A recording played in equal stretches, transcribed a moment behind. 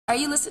Are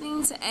you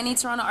listening to any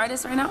Toronto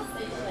artists right now?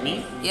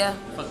 Me? Yeah.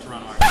 Fuck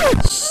Toronto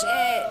artists.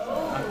 Shit.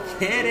 I'm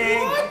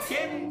kidding. I'm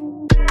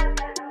kidding.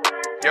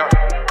 Yo,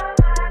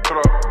 pull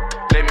up,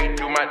 let me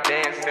do my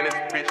dance, and this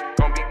bitch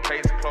gon' be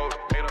crazy clothes,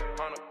 made up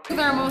on a...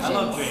 Their emotions. I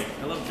love Drake.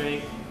 I love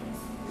Drake.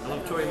 I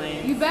love Tory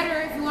Lanez. You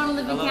better if you want to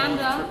live in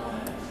Canada.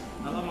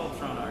 I love all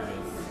Toronto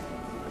artists.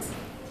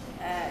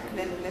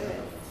 Glenn Lewis.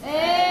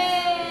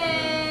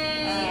 Hey!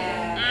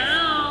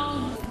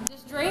 Ow!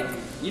 Just Drake?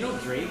 You know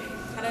Drake?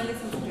 I don't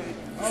listen to Drake.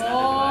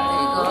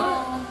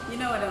 Oh. You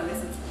know I don't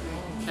listen to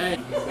Drake.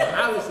 Hey,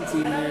 I listen to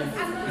you, man.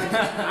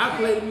 I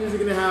play the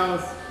music in the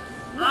house.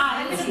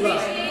 It's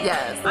love.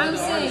 Yes. I'm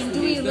saying, do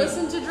we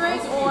listen to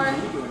Drake or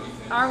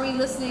are we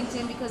listening to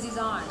him because he's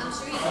on? I'm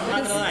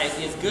not gonna lie,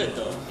 it's good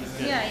though. He's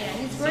good. Yeah,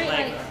 he's great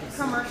like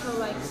commercial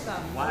like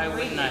stuff. Why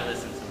wouldn't I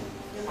listen to him?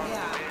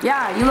 Yeah.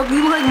 Yeah, you look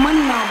like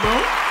money now, bro.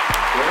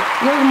 You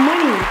look like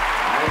money.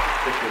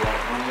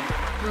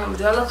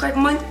 Do I look like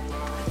money? I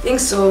think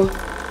so.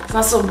 It's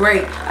not so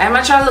bright. I'm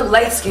not trying to look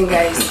light skinned,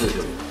 guys. The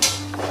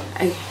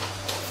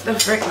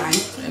frick, man.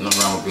 Ain't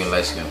nothing wrong with being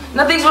light skinned.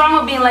 Nothing's wrong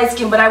with being light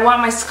skinned, but I want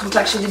my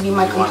complexion to be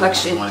my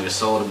complexion. You want your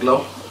soul to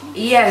glow?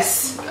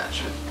 Yes.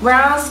 Gotcha.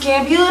 Brown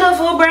skin,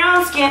 beautiful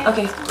brown skin.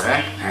 Okay.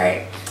 Right.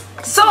 Alright.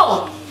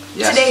 So,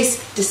 yes. Today's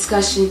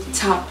discussion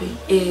topic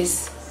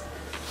is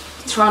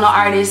Toronto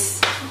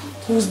artists,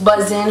 who's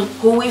buzzing,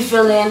 who we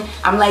feeling.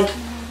 I'm like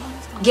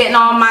getting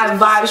all my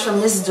vibes from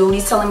this dude.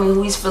 He's telling me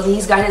who he's feeling.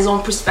 He's got his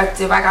own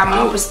perspective. I got my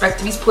own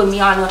perspective. He's putting me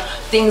on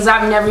things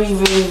I've never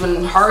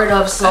even heard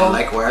of. So and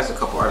likewise, a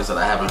couple artists that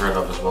I haven't heard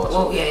of as well.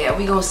 Oh yeah,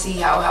 we gonna see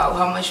how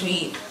much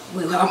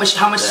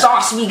how much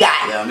sauce we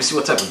got. Yeah, let me see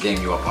what type of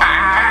game you up on.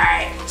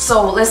 Alright,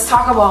 so let's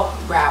talk about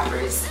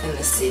rappers in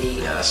the city.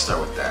 Yeah, let's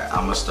start with that.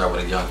 I'm gonna start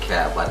with a young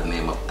cat by the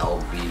name of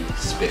LB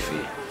Spiffy.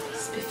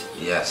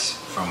 Spiffy. Yes,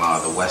 from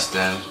the West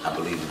End, I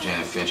believe the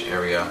Jan Finch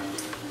area.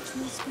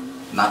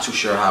 Not too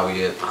sure how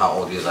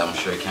old he is. I'm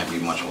sure he can't be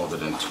much older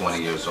than 20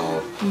 years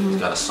old. He's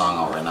got a song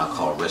out right now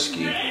called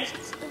Risky.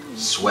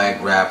 Swag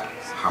rap,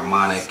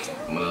 harmonic,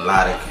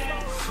 melodic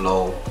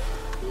flow.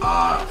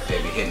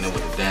 They be hitting it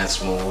with the dance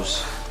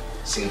moves.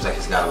 Seems like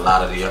he's got a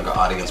lot of the younger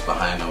audience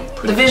behind him.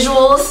 The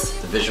visuals.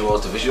 The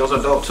visuals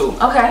are dope too.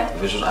 Okay.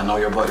 The visuals, I know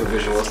you're about your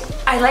visuals.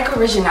 I like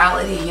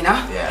originality, you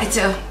know? Yeah. I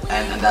do.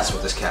 And that's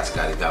what this cat's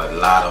got. He's got a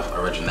lot of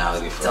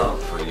originality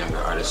for a younger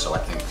artist. So I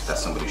think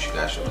that's somebody you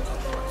guys should look out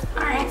for.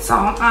 Alright, so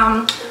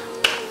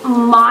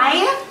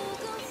my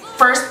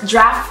first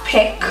draft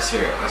pick. Let's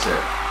hear it. Let's hear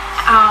it.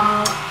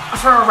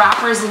 For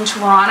rappers in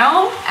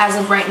Toronto, as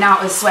of right now,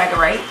 is Swagger,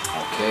 right?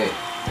 Okay.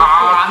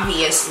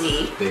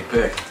 Obviously. Big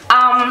pick.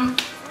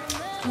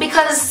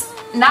 Because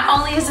not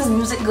only is his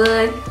music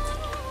good,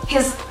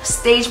 his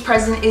stage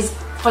presence is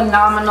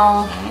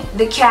phenomenal.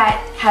 The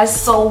cat has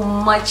so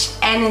much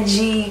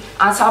energy.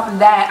 On top of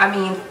that, I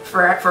mean,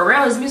 for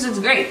real, his music's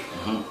great.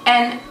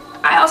 And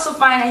I also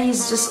find that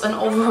he's just an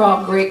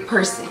overall great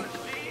person.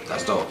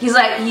 That's dope. He's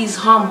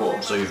humble.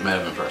 So you've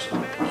met him in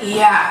person?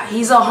 Yeah,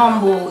 he's a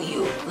humble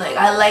youth. Like,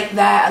 I like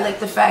that. I like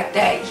the fact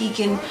that he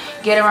can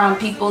get around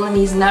people and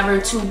he's never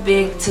too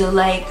big to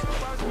like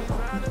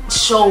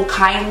show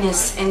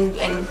kindness and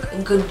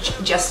good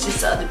justice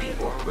to other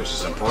people. Which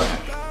is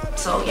important.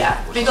 So yeah,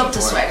 big up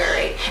to Swagger,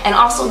 right? And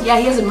also, yeah,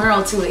 he has a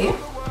mural too, eh?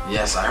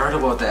 Yes, I heard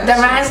about that. The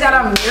man's got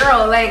a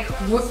mural, like,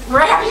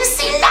 where have you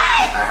seen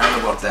that? I heard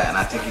about that, and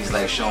I think he's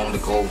like showing the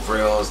gold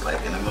rails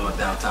like in the middle of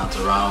downtown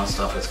Toronto and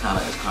stuff. It's kind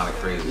of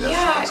crazy.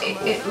 That's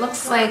it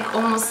looks like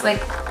almost like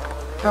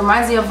it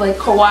reminds me of like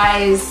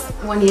Kawhi's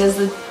when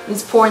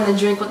he's pouring the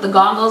drink with the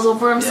goggles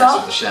over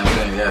himself. Yes, with the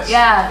champagne. Yes.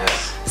 Yeah.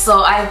 Yes.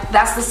 So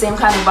that's the same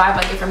kind of vibe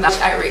I get from that.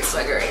 I rate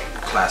Swagger, right?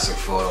 Classic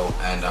photo,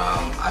 and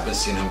I've been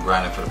seeing him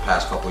grinding for the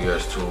past couple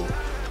years too.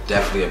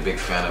 Definitely a big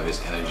fan of his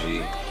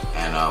energy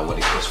and what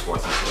he puts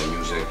forth into the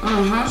music.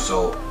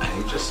 So, and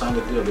he just signed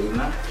a deal, did he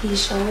not? He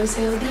sure as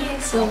hell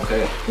did. So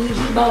okay. He's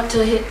about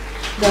to hit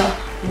the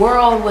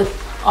world with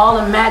all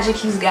the magic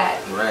he's got.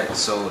 Right.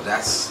 So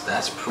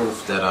that's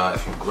proof that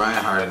if you grind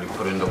hard and you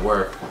put in the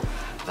work,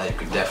 that you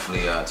could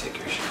definitely take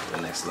your shit to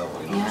the next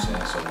level. You know what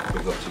I'm saying? So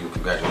big up to you.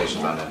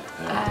 Congratulations on that.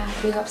 Yeah.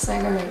 Big up,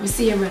 Swagger. Right. We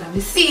see you, brother. We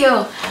see you.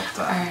 All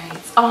right.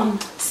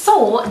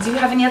 So do you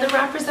have any other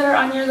rappers that are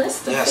on your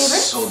list of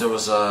favorites? So there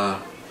was a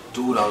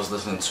dude I was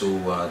listening to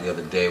the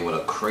other day with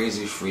a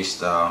crazy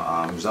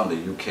freestyle. He was on the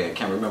UK. I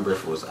can't remember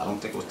if it was. I don't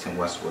think it was Tim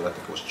Westwood. I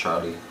think it was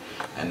Charlie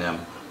and them.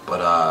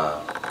 But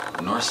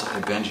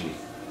Northside Benji.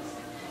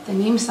 The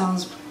name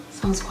sounds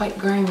quite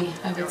grimy,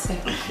 I would say.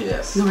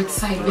 Yes.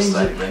 Northside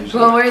Benji.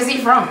 Well, where is he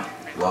from?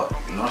 Well,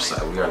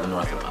 Northside. We are the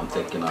north. I'm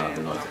thinking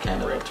the north of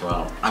Canada,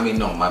 Toronto. I mean,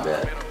 no, my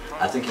bad.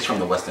 I think he's from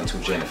the West End too,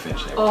 Jan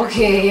Finch.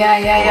 Okay,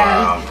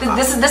 yeah.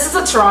 This is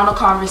a Toronto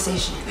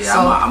conversation. Yeah,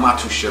 so I'm not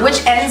too sure.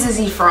 Which ends is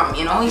he from?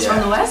 You know, he's from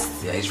the West.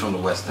 Yeah, he's from the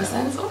West End. West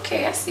Ends.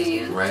 Okay, I see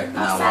you. Right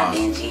now, right.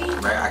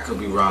 I could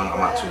be wrong. I'm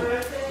not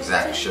too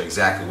sure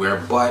exactly where,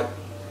 but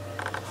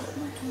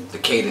the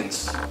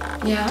cadence,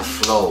 the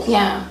flow,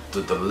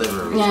 the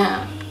delivery,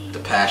 the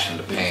passion,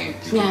 the pain.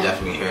 You can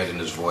definitely hear it in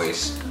his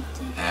voice.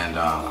 and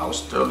I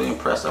was thoroughly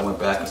impressed. I went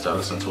back and started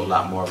listening to a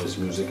lot more of his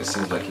music. It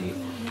seems like he,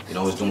 you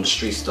know, he's doing the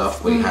street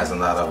stuff, but he has a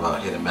lot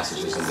of hidden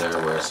messages in there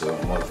where it's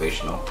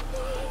motivational.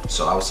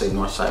 So I would say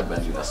Northside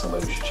Benji, that's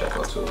somebody you should check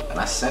out too. And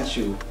I sent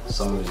you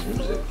some of his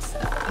music.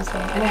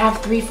 Okay, and I have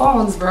 3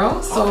 phones,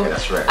 bro. So okay,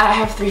 that's right. I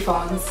have 3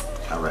 phones.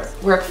 All right.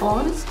 Work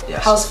phone,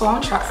 yes. House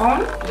phone, trap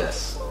phone.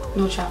 Yes.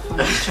 No trap phone,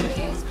 just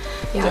joking.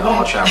 Yeah, they're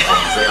all trap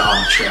phones. They're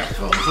all trap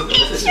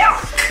phones.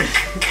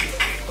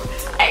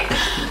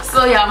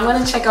 So yeah, I'm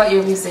gonna check out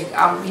your music.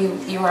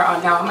 You are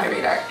on now on my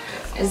radar.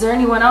 Is there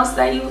anyone else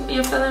that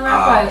you're feeling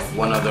rap-wise?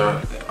 One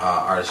other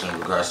artist in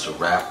regards to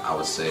rap, I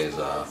would say is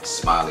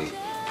Smiley.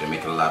 Been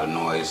making a lot of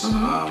noise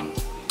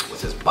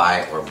with his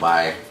Buy or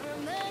Buy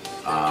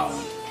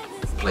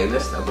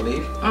playlist, I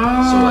believe.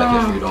 So like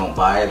if you don't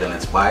buy, then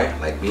it's buy,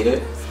 like beat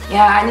it.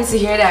 Yeah, I need to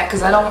hear that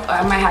because I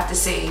might have to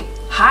say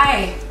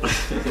hi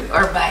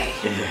or bye.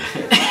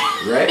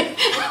 Right?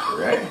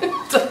 Right?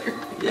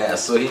 Yeah,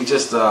 so he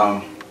just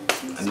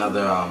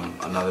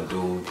another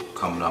dude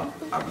coming up,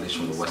 I believe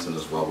from the West End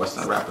as well. West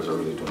End rappers are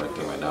really doing their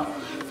thing right now.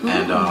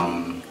 And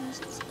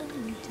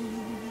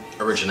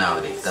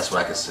originality, that's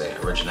what I could say.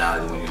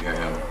 Originality, when you hear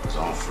him, his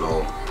own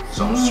flow, his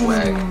own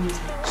swag.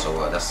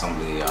 So that's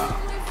somebody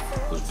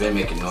who's been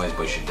making noise,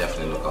 but you should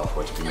definitely look out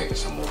for it to be making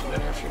some moves in the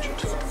near future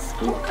too.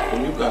 Who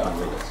you got on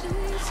your list?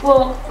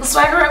 Well,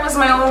 Swaggerite was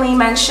my only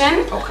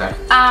mention. Okay.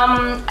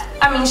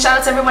 I mean, shout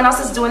out to everyone else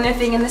that's doing their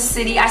thing in the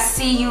city. I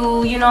see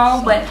you, you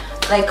know, but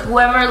like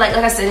whoever, like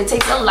I said, it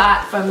takes a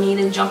lot for me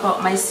to jump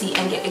out my seat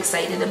and get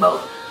excited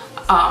about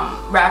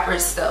rapper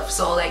stuff.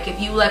 So like if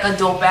you like a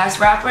dope ass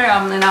rapper,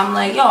 then I'm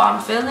like, yo,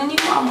 I'm feeling you.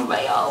 I'm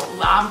like, yo,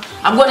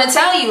 I'm gonna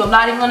tell you. I'm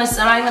not even gonna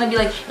be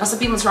like, you know, some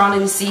people surrounded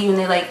to see you and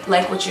they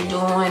like what you're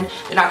doing.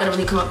 They're not gonna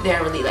really come up there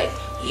and really like,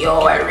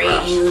 yo, I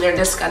rate you. They're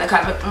just gonna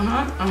kind of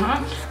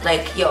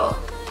like, yo,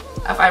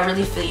 if I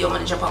really feel you, I'm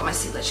gonna jump out my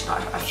seat, let you know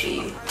I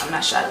feel you. I'm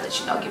not shy to let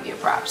you know, give you your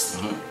props.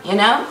 You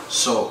know?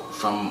 So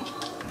from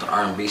the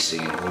R&B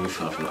scene, what are you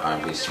feeling from the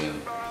R&B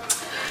scene?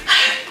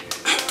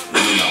 Let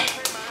me know.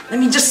 Let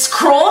me just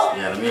scroll.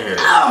 Yeah, let me hear it.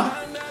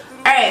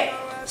 Alright,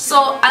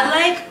 so I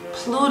like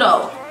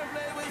Pluto.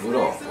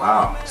 Pluto,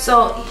 wow.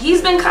 So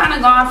he's been kind of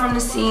gone from the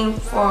scene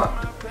for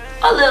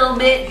a little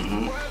bit.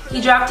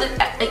 He dropped an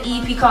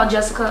EP called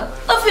Jessica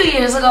a few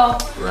years ago.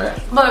 Right.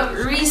 But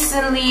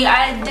recently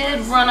I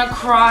did run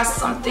across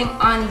something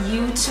on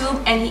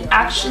YouTube and he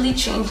actually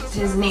changed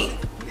his name.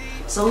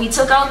 So he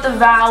took out the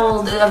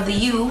vowel of the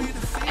U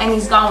and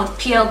he's gone with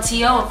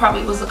PLTO. It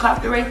probably was a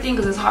copyright thing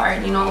because it's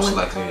hard, you know. Most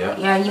likely, yeah.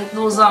 Yeah,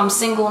 those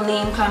single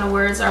name kind of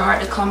words are hard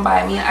to come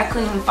by. I mean, I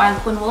couldn't even find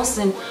Quinn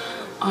Wilson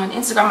on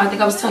Instagram. I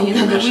think I was telling you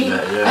the other week.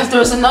 After there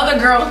was another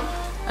girl,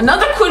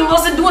 another Quinn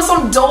Wilson doing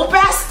some dope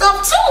ass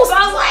stuff too. So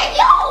I was like,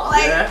 yo,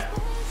 like,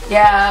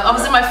 yeah, I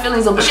was in my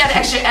feelings though. But she had an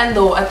extra N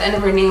though at the end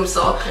of her name,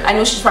 so I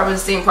knew she's probably the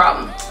same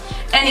problem.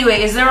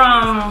 Anyway, is there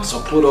So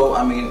Pluto,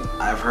 I mean,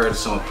 I've heard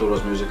some of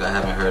Pluto's music. I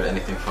haven't heard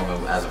anything from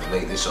him as of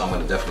lately, so I'm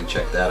gonna definitely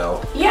check that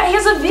out. Yeah, he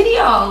has a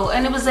video,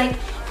 and it was like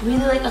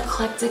really like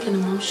eclectic and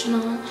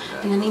emotional,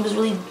 and then he was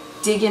really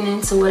digging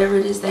into whatever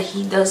it is that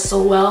he does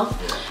so well.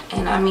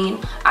 And I mean,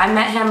 I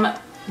met him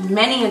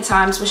many a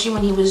time, especially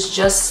when he was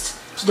just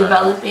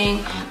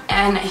developing,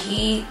 and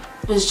he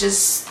was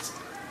just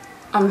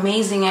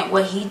amazing at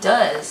what he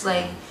does.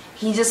 Like,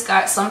 he just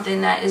got something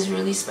that is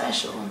really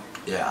special.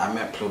 Yeah, I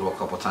met Pluto a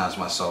couple times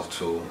myself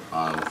too.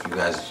 If you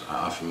guys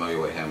are unfamiliar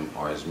with him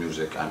or his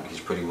music,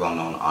 he's pretty well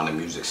known on the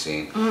music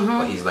scene.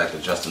 But he's like the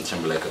Justin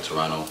Timberlake of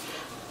Toronto.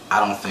 I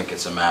don't think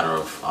it's a matter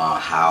of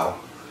how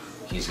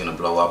he's gonna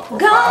blow up or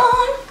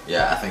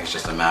yeah, I think it's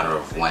just a matter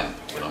of when.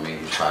 You know what I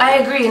mean? I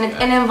agree, and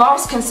it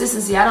involves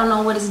consistency. I don't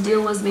know what his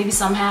deal was. Maybe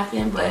something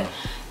happened, but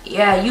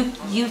yeah,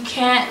 you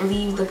can't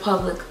leave the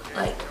public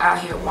like out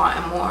here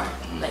wanting more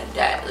like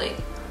that. Like,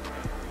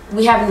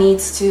 we have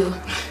needs too.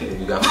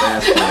 You got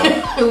fans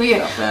for we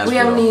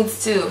have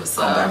needs too.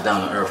 So come back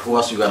down to earth. Who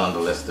else you got on the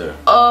list there?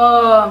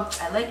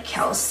 I like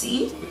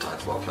Kelsey. We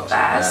talked about Kelsey.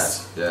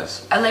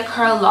 Yes. I like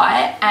her a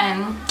lot,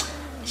 and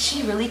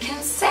she really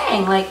can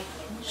sing. Like,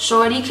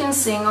 shorty can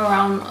sing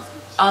around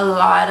a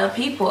lot of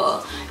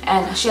people,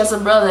 and she has a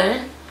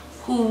brother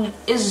who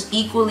is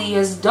equally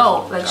as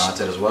dope. Like,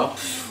 talented as well.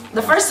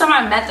 The first time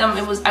I met them,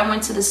 I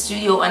went to the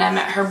studio and I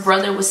met her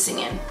brother was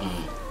singing.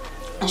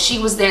 And she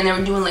was there and they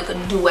were doing like a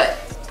duet.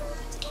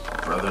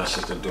 Brother and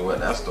sister duet,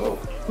 that's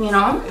dope. You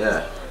know?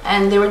 Yeah.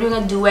 And they were doing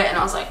a duet and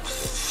I was like,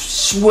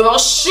 well,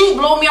 shoot,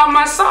 blow me out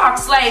my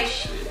socks. Like,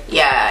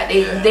 yeah,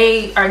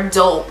 they are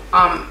dope.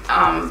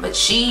 But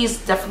she's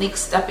definitely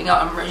stepping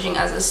out, emerging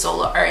as a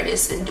solo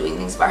artist and doing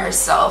things by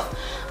herself.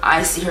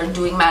 I see her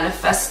doing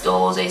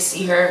manifestos. I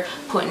see her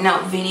putting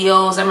out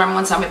videos. I remember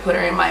one time I put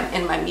her in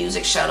my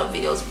music shout out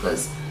videos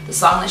because the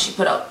song that she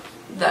put out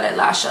that I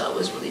last shout out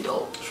was really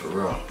dope. For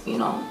real. You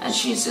know, and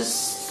she's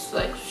just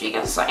like, she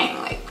can sing.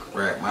 Like,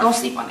 right. Don't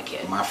sleep on the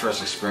kid. My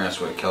first experience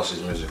with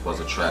Kelsey's music was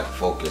the track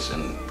Focus,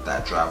 and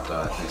that dropped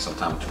I think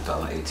sometime in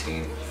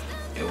 2018.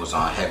 It was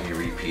on heavy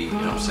repeat. You know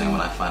what I'm saying?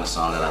 When I find a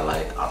song that I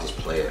like, I'll just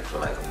play it for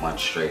like a month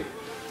straight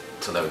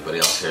till everybody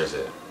else hears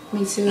it.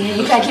 Me too.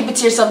 You can't keep it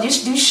to yourself. Do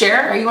you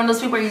share? Are you one of those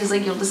people where you just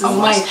like, yo, this is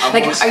mine?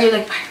 Like, are you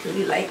like, I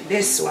really like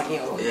this one,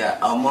 yo? Yeah,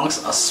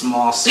 amongst a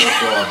small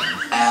circle of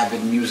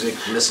avid music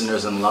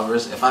listeners and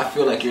lovers, if I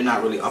feel like you're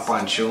not really up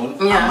on tune,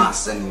 I'm not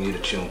sending you the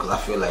tune because I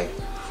feel like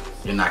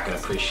you're not gonna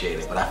appreciate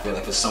it. But I feel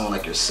like if it's someone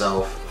like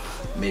yourself,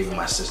 maybe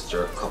my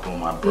sister, a couple of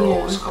my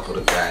bros, a couple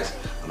of the guys,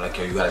 I'm like,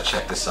 yo, you gotta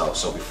check this out.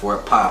 So before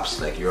it pops,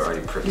 like you're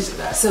already privy to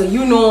that. So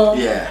you know.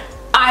 Yeah.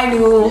 I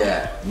knew.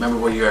 Yeah. Remember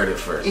where you heard it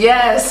first.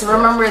 Yes,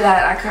 remember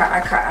that. I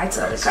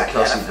totally so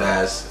Kelsey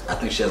Vaz, I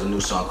think she has a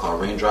new song called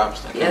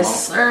Raindrops. That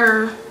yes,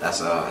 sir. That's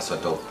a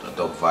dope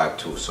vibe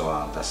too. So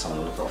that's something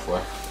to look out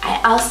for.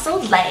 I also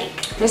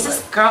like, there's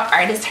this girl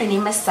artist, her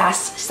name is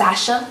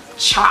Sasha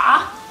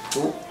Cha.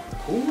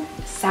 Who?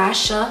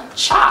 Sasha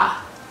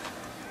Cha.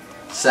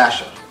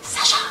 Sasha.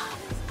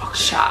 Okay.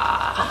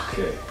 Cha.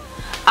 Okay.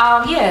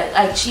 Yeah,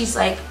 like she's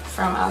like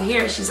from out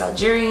here. She's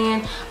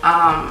Algerian.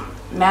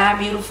 Mad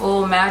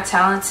beautiful, mad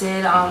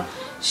talented.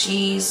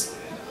 She's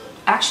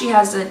actually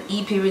has an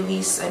EP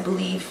release, I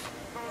believe,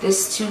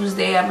 this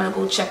Tuesday. I'm gonna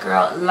go check her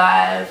out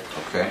live.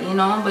 Okay. You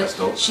know, but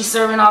she's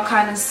serving all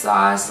kind of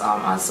sauce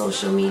on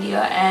social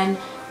media, and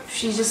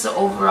she's just an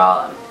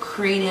overall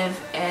creative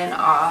and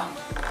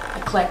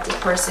eclectic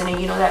person, and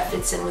you know that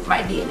fits in with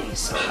my DNA.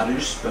 So. How do you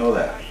spell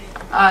that?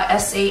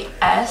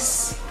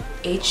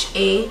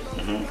 SASHACHAA.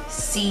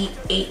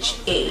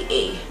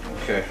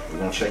 Okay, we're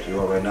gonna check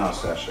you out right now,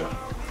 Sasha.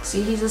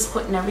 See, he's just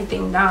putting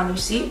everything down. You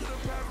see?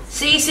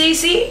 See? Is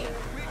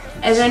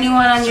there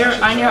anyone on your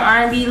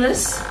R&B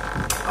list?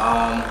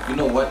 You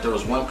know what? There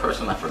was one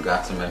person I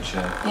forgot to mention.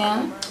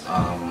 Yeah.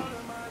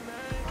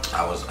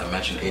 I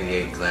mentioned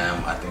 88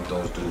 Glam. I think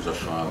those dudes are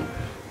from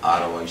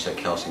Ottawa. You said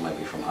Kelsey might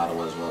be from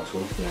Ottawa as well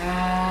too.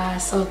 Yeah.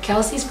 So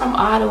Kelsey's from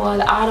Ottawa,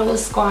 the Ottawa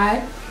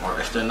squad. Or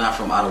if they're not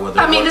from Ottawa,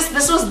 I mean, this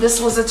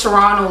was a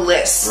Toronto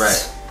list.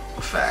 Right.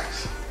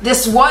 Facts.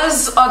 This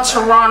was a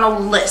Toronto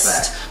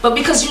list, but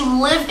because you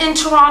live in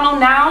Toronto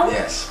now,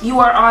 you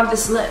are on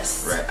this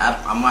list. Right.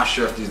 I'm not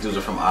sure if these dudes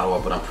are from Ottawa,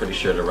 but I'm pretty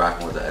sure they're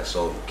rocking with the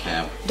EXO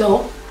camp.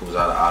 Dope. Who's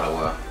out of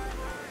Ottawa,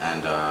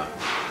 and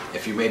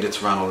if you made the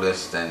Toronto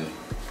list, then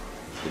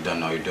you don't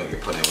know you're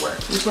putting in work.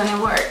 You're putting in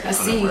work. I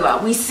see you.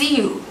 We see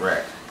you.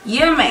 Right.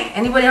 Yeah, man.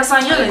 Anybody else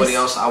on your list? Anybody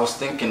else? I was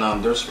thinking.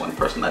 There's one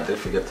person I did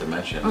forget to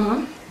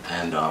mention.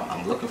 And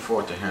I'm looking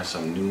forward to hearing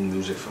some new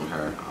music from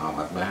her.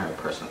 I've met her in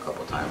person a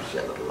couple times. She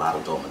has a lot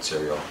of dope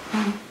material.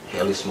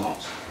 Haley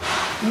Smalls.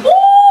 Woo,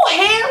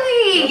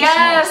 Haley!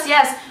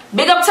 Yes.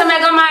 Big up to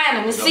Mega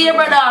Man. You see your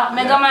brother,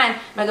 Mega Man,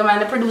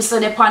 the producer,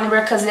 the Pony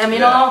Records, them, you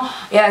know?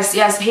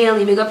 Yes,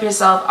 Haley, big up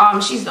yourself.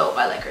 She's dope.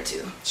 I like her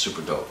too.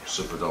 Super dope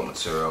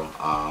material.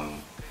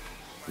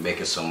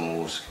 Making some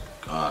moves,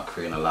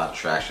 creating a lot of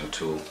traction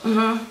too.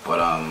 But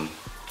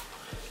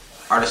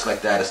artists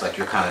like that, it's like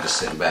you're kind of just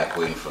sitting back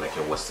waiting for like,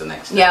 yo, what's the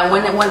next? Yeah,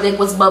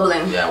 what's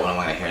bubbling. Yeah, what am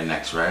I gonna hear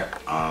next, right?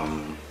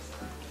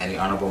 Any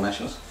honorable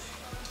mentions?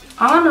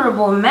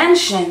 Honorable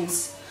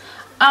mentions.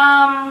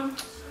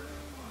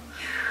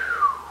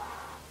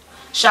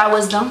 Shy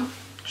Wisdom,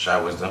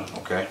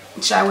 okay.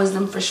 Shy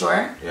Wisdom for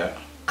sure. Yeah.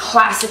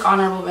 Classic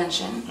honorable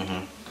mention.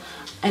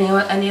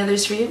 Any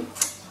others for you?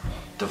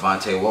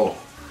 Devontae Woe.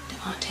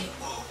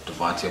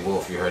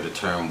 If you heard the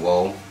term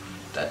Woe,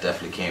 that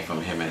definitely came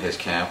from him and his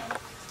camp.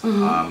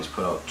 He's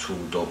put out 2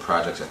 dope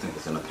projects, I think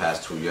within the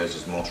past 2 years.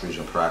 His most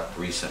recent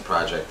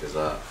project is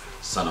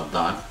Son of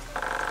Dawn.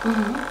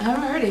 I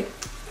haven't heard it.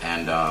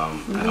 And I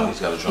know he's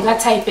got a drum. You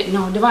gotta type it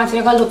now. Devontae,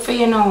 you gotta look for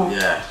you now.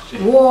 Yeah.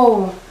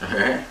 Whoa.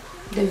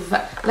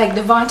 Like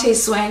Devontae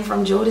Swain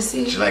from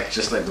Jodeci.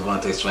 Just like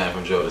Devontae Swain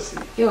from Jodeci.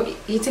 Yo,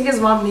 you think his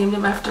mom named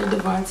him after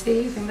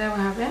Devontae? You think that would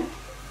happen?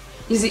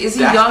 Is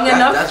he young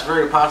enough? That's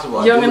very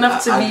possible. Young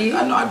enough to be.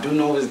 I do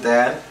know his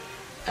dad,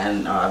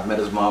 and I've met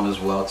his mom as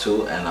well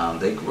too, and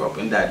they grew up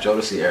in that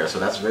Jodeci era, so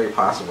that's very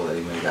possible that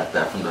he may have got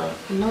that from the.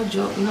 No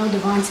joke. You know,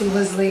 Devontae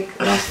was like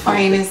the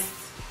finest,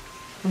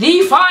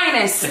 the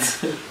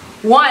finest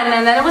one,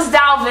 and then it was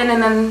Dalvin,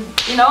 and then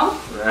you know.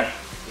 Right.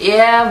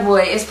 Yeah,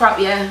 boy, it's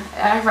probably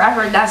I've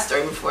heard that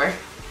story before.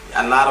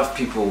 A lot of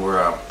people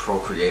were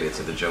procreated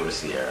to the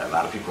Jodeci era. A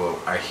lot of people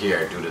are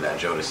here due to that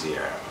Jodeci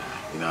era.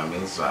 You know what I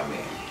mean? So I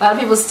mean. A lot of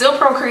people still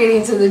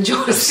procreating to the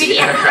Jodeci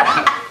era.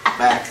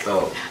 Facts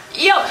though.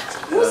 Yo,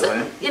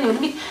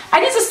 I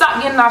need to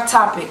stop getting off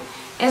topic.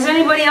 Is there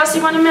anybody else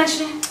you want to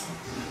mention?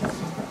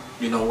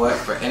 You know what?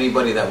 For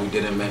anybody that we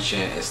didn't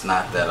mention, it's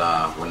not that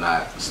we're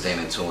not staying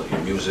in tune with your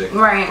music.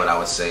 Right. But I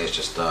would say it's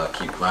just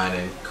keep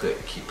grinding,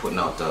 keep putting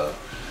out the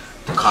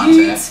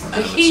content and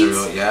the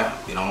material. Yeah,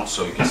 you know,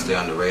 so you can stay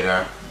on the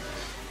radar.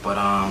 But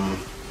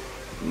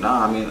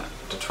nah, I mean,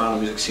 the Toronto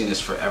music scene is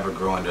forever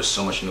growing. There's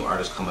so much new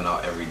artists coming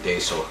out every day,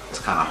 so it's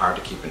kind of hard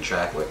to keep in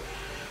track with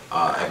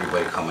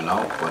everybody coming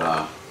out.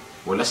 But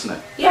we're listening.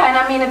 Yeah, and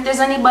I mean, if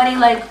there's anybody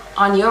like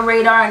on your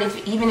radar, and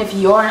even if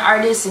you're an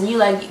artist and you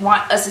like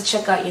want us to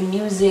check out your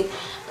music,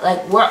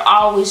 like we're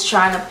always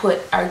trying to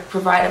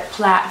provide a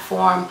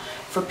platform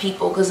for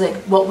people, because like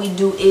what we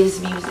do is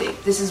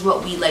music. This is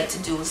what we like to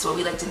do. It's what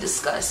we like to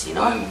discuss, you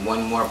know.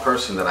 One more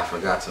person that I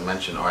forgot to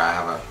mention, or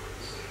I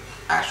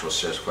actual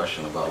serious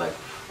question about like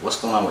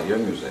what's going on with your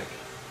music.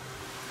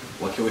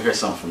 When can we hear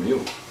something from you?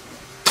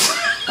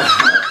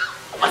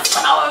 What's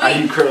going on with me?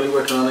 Are you currently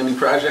working on any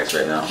projects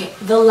right now? Okay,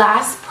 the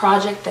last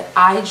project that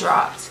I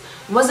dropped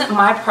wasn't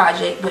my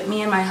project, but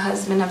me and my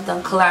husband have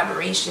done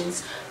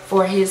collaborations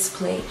for his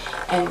play,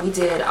 and we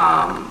did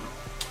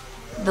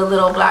the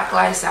Little Black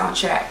Lie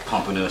soundtrack,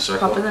 Pumping in a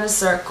Circle. Pumping in a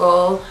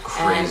Circle.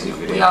 Crazy And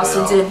video, we also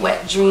y'all. did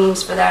Wet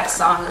Dreams for that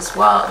song as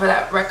well, for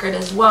that record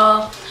as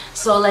well.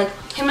 So like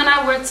him and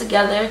I work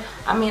together.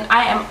 I mean,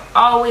 I am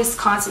always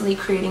constantly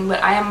creating,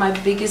 but I am my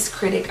biggest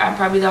critic. I'm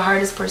probably the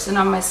hardest person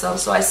on myself,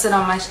 so I sit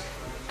on my,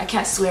 I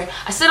can't swear,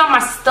 I sit on my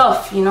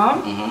stuff, you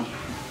know?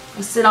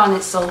 I sit on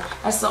it, so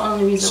that's the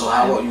only reason So why.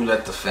 how about you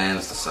let the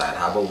fans decide?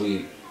 How about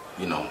we,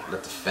 you know,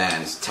 let the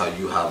fans tell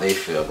you how they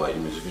feel about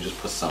your music? You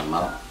just put something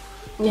out.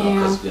 Yeah.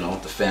 Because, you know,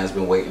 the fans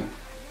been waiting.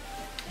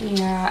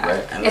 Yeah,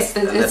 Right, and it's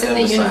let in them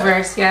the decide.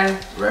 universe.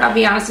 Yeah, Right. I'll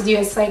be honest with you.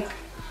 It's like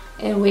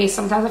in a way.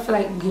 Sometimes I feel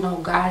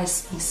like God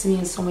speaks to me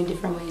in so many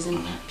different ways,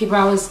 and people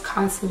are always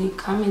constantly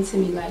coming to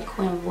me like,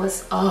 "Quinn,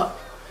 what's up?"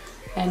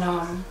 And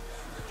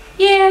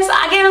yes,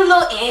 I get a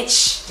little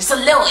itch. Just a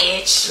little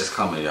itch. It's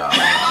coming, y'all.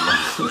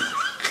 I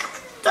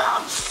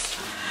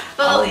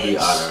Little would be itch.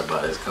 honored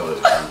about it's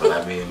coming, man. But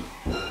I mean,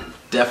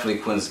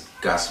 definitely Quinn's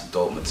got some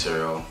dope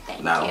material.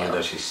 Thank Not you. only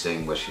does she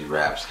sing, but she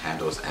raps,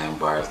 handles, and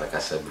bars, like I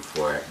said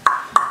before.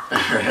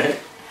 Right?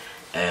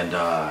 And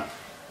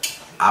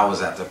I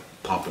was at the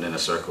Pumping in a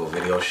Circle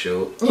video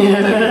shoot.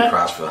 David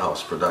Crossfield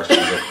House Productions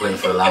with Quinn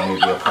for allowing me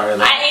to be a part of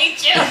I that.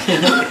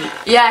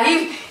 hate you. Yeah,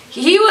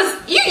 he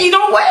was. You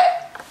know what?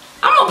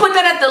 I'm gonna put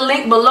that at the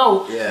link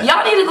below. Yeah.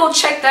 Y'all need to go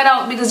check that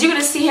out because you're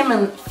gonna see him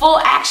in full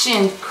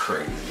action.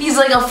 Crazy. He's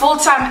like a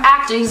full-time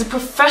actor. He's a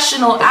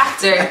professional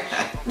actor.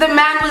 The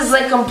man was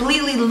like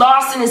completely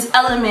lost in his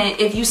element.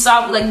 If you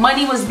saw, like,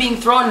 money was being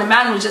thrown, the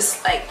man was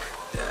just like,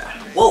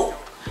 whoa.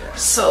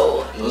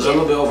 So It was a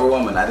little bit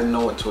overwhelming. I didn't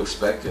know what to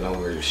expect. You know,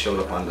 we showed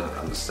up on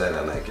the set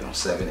at like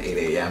 7,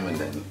 8 a.m. and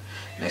then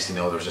next thing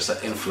you know, there was just an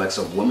influx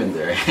of women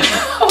there.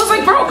 I was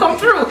like, bro, come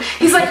through.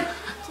 He's like,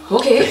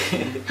 okay.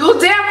 Oh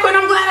damn, Quinn,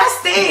 I'm glad I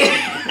stayed.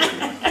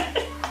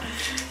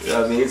 You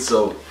know what I mean?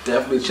 So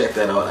definitely check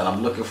that out, and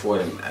I'm looking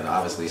forward. And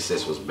obviously,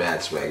 sis was mad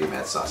swaggy,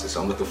 mad saucy.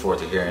 So I'm looking forward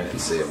to hearing and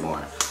seeing more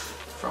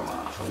from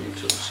you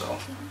too. So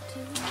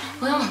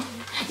Well,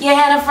 yeah,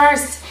 Hannah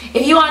first.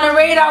 If you on the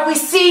radar, we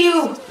see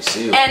you. we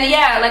see you. And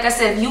yeah, like I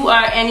said, if you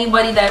are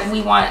anybody that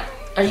we want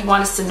or you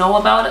want us to know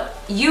about,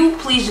 you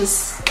please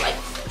just like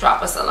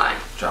drop us a line.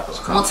 Drop us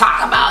a We'll comment.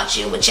 talk about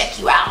you. We'll check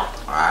you out.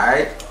 All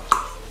right.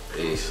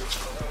 Peace.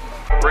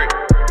 Brick.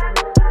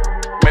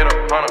 Made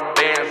 100